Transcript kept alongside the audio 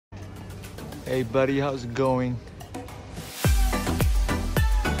Hey buddy, how's it going?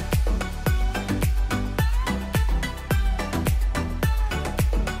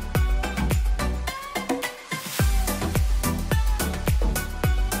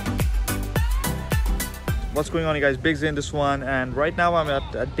 What's going on, you guys? BigZ in this one, and right now I'm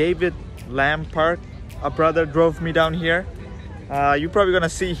at David Lam Park. A brother drove me down here. You're probably gonna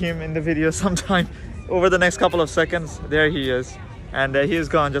see him in the video sometime over the next couple of seconds. There he is, and he is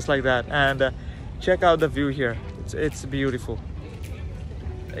gone just like that. And check out the view here. It's beautiful.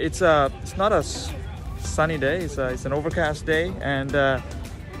 It's not a sunny day. It's an overcast day, and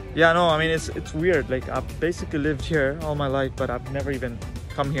yeah, no, I mean it's weird. Like, I've basically lived here all my life, but I've never even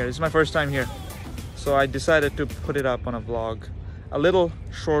come here. It's my first time here. So I decided to put it up on a vlog, a little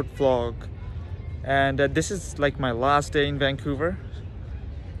short vlog. And this is like my last day in Vancouver.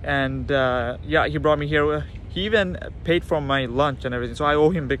 And yeah, he brought me here. He even paid for my lunch and everything. So I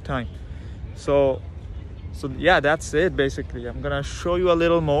owe him big time. So yeah, that's it basically. I'm gonna show you a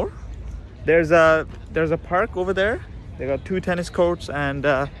little more. There's a park over there. They got 2 tennis courts, and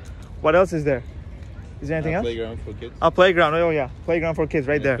what else is there? Is there anything else? Playground for kids. A playground. Oh yeah, playground for kids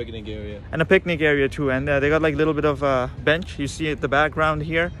right there. And a picnic area. And a picnic area too. And they got like a little bit of a bench. You see at the background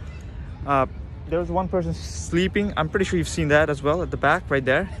here. There's one person sleeping. I'm pretty sure you've seen that as well at the back right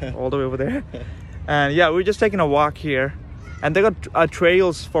there, all the way over there. And yeah, we're just taking a walk here. And they got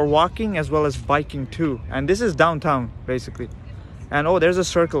trails for walking as well as biking too. And this is downtown basically. And oh, there's a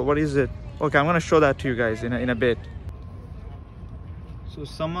circle. What is it? Okay, I'm gonna show that to you guys in a bit. So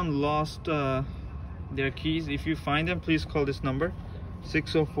someone lost their keys. If you find them, please call this number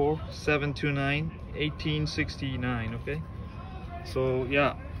 604-729-1869. okay, so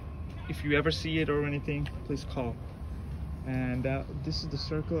yeah, if you ever see it or anything, please call. And this is the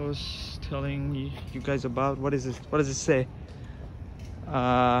circle I was telling you guys about. What is this? What does it say?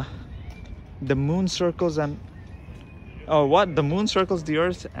 The moon circles and the moon circles the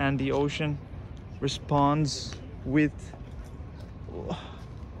earth, and the ocean responds with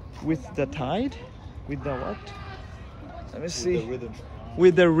the tide. With the what? Let me see. With the rhythm.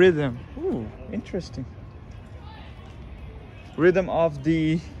 With the rhythm. Ooh, interesting. Rhythm of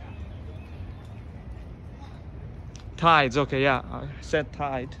the tides. Okay, yeah, I said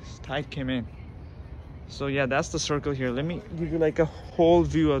tide. Tide came in. So yeah, that's the circle here. Let me give you like a whole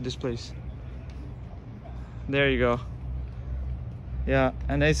view of this place. There you go. Yeah,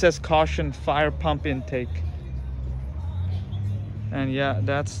 and it says caution, fire pump intake. And yeah,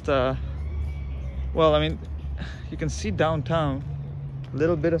 that's the, well, I mean, you can see downtown, a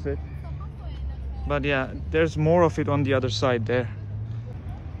little bit of it, but yeah, there's more of it on the other side there.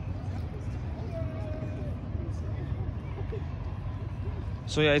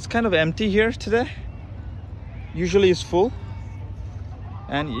 So yeah, it's kind of empty here today. Usually it's full.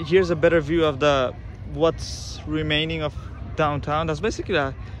 And here's a better view of the what's remaining of downtown. That's basically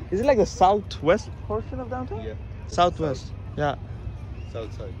is it like the southwest portion of downtown? Yeah. Southwest. South. Yeah.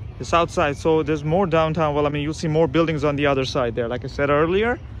 South side. The south side. So there's more downtown. Well, I mean, you'll see more buildings on the other side there, like I said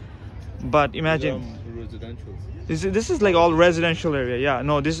earlier. But imagine Residential. this is like all residential area. Yeah,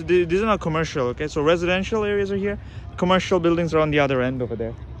 no, this is not commercial. Okay, so residential areas are here, commercial buildings are on the other end over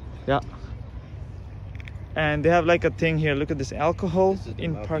there. Yeah. And they have like a thing here. Look at this, alcohol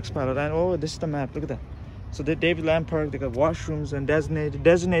in Parks Pilot. And oh, this is the map. Look at that. So the David Lam Park, they got washrooms and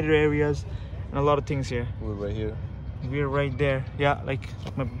designated areas and a lot of things here. We're right here. We're right there. Yeah, like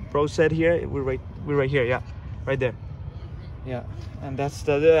my bro said here, we're right here. Yeah, right there. Yeah, and that's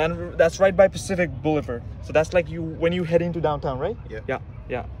that's right by Pacific Boulevard. So that's like when you head into downtown, right? Yeah. Yeah,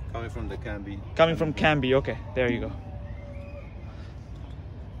 yeah. Coming from the Canby. Coming from Canby. Okay, there you go.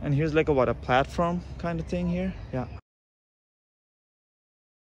 And here's like a platform kind of thing here. Yeah.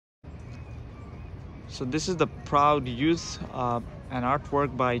 So this is the Proud Youth, an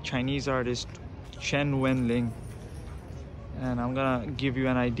artwork by Chinese artist Chen Wenling. And I'm gonna give you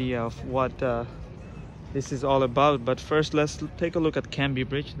an idea of what this is all about. But first, let's take a look at Canby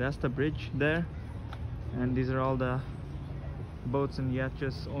Bridge. That's the bridge there. And these are all the boats and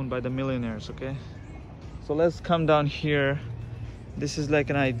yachts owned by the millionaires, okay? So let's come down here. This is like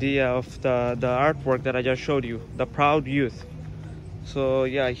an idea of the artwork that I just showed you, the Proud Youth. So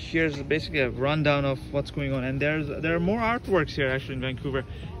yeah, here's basically a rundown of what's going on. And there are more artworks here actually in Vancouver.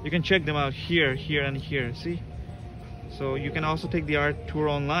 You can check them out here, here, and here. See? So you can also take the art tour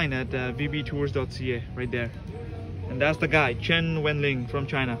online at vbtours.ca right there. And that's the guy, Chen Wenling from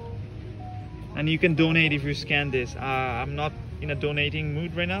China. And you can donate if you scan this. I'm not in a donating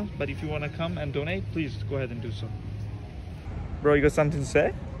mood right now, but if you want to come and donate, please go ahead and do so. Bro, you got something to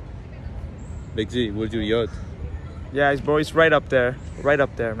say? BigZ, where's your yacht? Yeah, bro, it's right up there. Right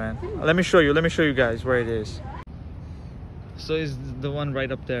up there, man. Let me show you. Let me show you guys where it is. So it's the one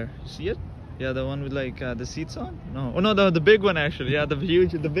right up there. You see it? Yeah, the one with like the seats on? No. Oh no, the big one actually. Yeah, the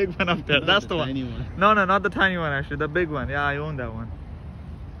big one up there. That's the one. Tiny one. No, not the tiny one actually. The big one. Yeah, I own that one.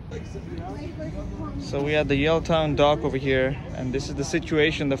 So we have the Yaletown dock over here, and this is the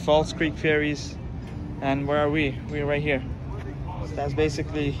situation, the Falls Creek ferries. And where are we? We're right here. So that's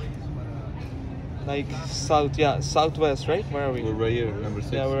basically like southwest, right? Where are we? We're right here, number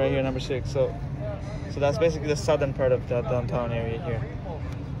 6. Yeah, we're right here, number 6. So that's basically the southern part of the downtown area here.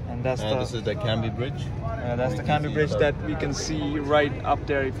 And that's this is the Canby Bridge. that's the Canby Bridge that we can see right up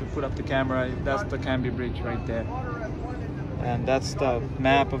there. If you put up the camera, that's the Canby Bridge right there. And that's the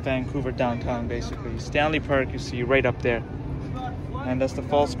map of Vancouver downtown, basically. Stanley Park you see right up there. And that's the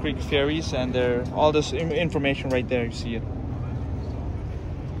Falls Creek ferries, and all this information right there, you see it.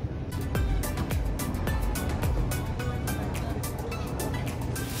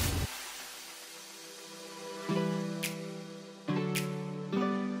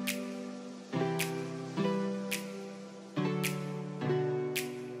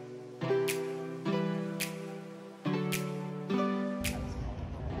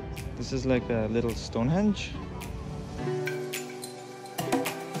 This is like a little Stonehenge.